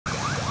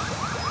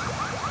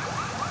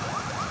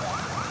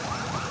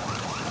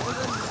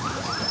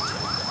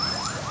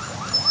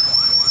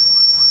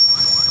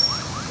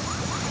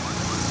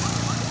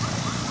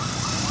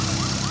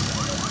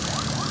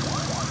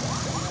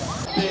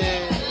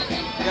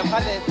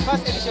had the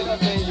first edition of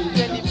the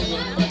UNDP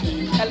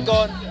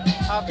Elgon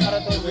half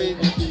marathon with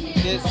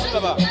the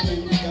silver.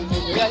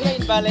 We are here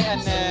in Bale,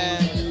 and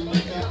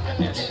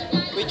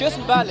we chose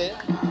Bale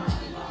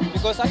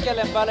because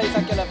actually Bale is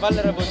actually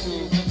vulnerable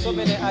to so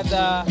many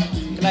other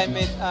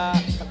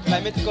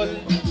climatical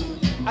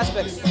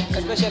aspects,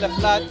 especially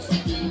floods.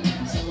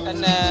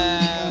 And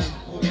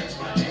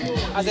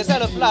as a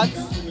result of floods,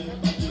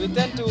 we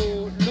tend to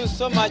lose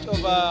so much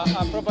of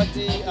our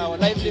property, our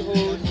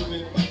livelihood,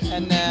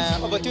 and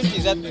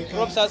opportunities that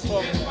robs us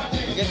from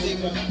getting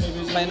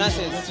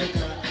finances.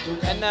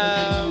 And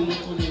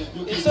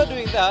in so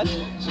doing that,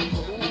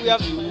 we are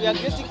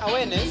creating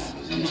awareness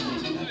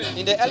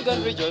in the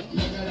Elgon region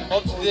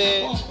of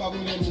the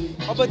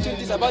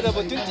opportunities,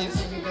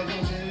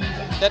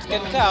 that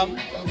can come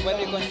when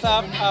we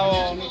conserve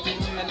our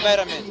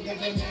environment.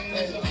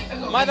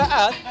 Mother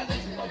Earth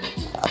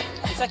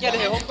is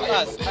actually a home to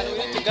us, and we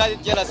need to guard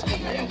it jealously.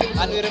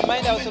 And we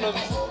remind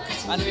ourselves,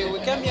 and we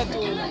came here to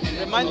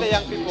remind the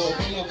young people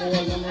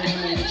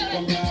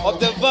of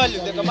the value,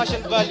 the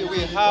commercial value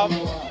we have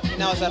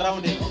in our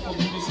surroundings.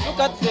 Look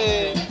at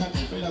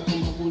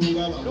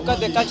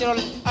the cultural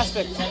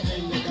aspect.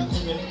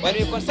 When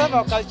we conserve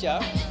our culture,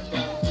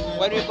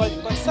 when we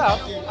conserve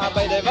our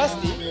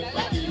biodiversity,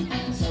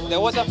 the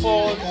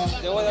waterfalls,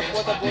 the water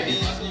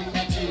bodies,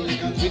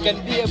 we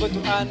can be able to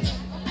earn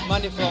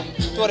money from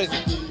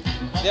tourism.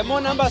 The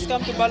more numbers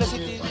come to Bale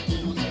City,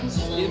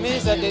 it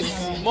means that there's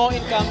more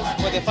incomes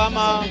for the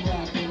farmer,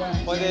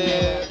 for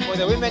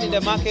the women in the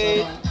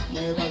market,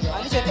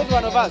 and each and every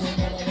one of us.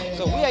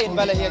 So we are in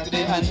Bale here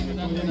today,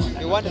 and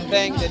we want to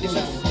thank the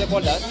different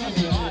stakeholders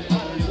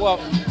who have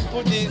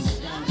put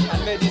this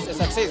and made this a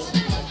success.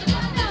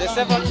 The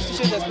several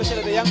institutions,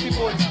 especially the young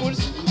people in schools,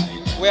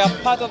 were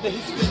part of the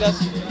history that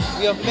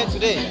we have made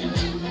today.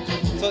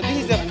 So this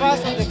is the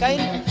first of the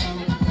kind,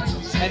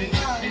 and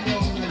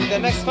in the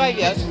next 5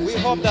 years, we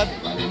hope that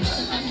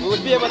we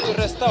will be able to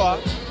restore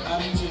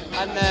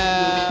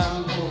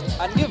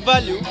and give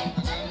value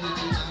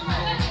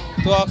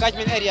to our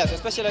catchment areas,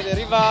 especially the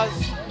rivers.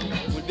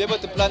 We'll be able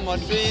to plant more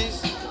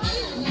trees,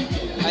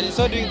 and in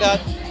so doing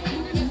that,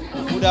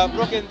 we would have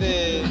broken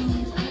the...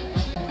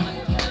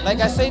 Like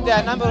I said, there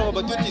are a number of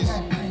opportunities.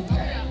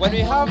 When we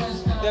have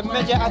the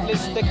major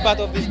athletes take part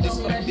of this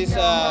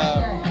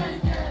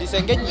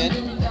engagement,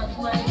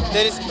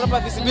 there is proper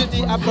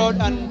visibility abroad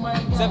and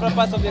several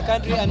parts of the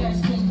country and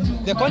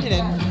the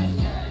continent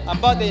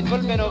about the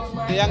involvement of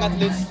the young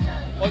athletes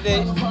or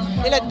the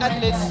elite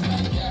athletes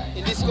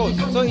in this cause.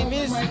 So it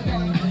means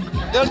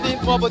there will be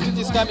more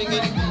opportunities coming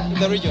in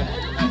the region.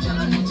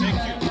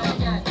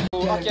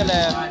 To actually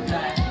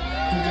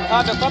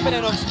have a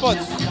component of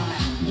sports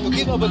to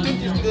give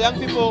opportunities to the young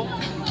people,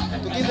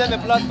 to give them a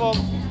platform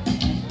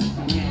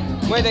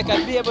where they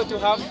can be able to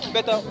have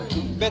better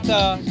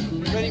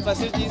training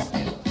facilities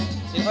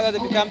in order to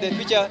become the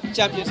future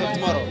champions of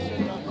tomorrow.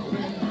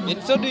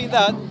 In so doing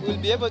that, they'll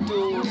be able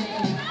to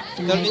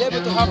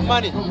have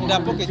money in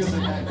their pockets.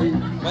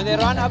 When they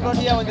run abroad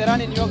here, when they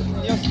run in New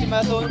York City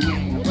Marathon,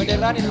 when they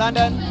run in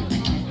London,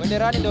 when they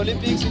run in the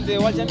Olympics, in the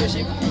World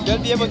Championship, they'll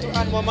be able to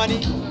earn more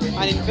money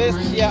and invest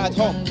here at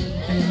home.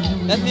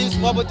 That means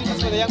more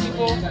opportunities for the young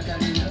people,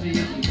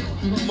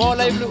 more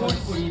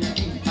livelihoods,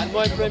 and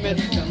more employment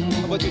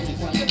opportunities.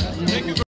 Thank you.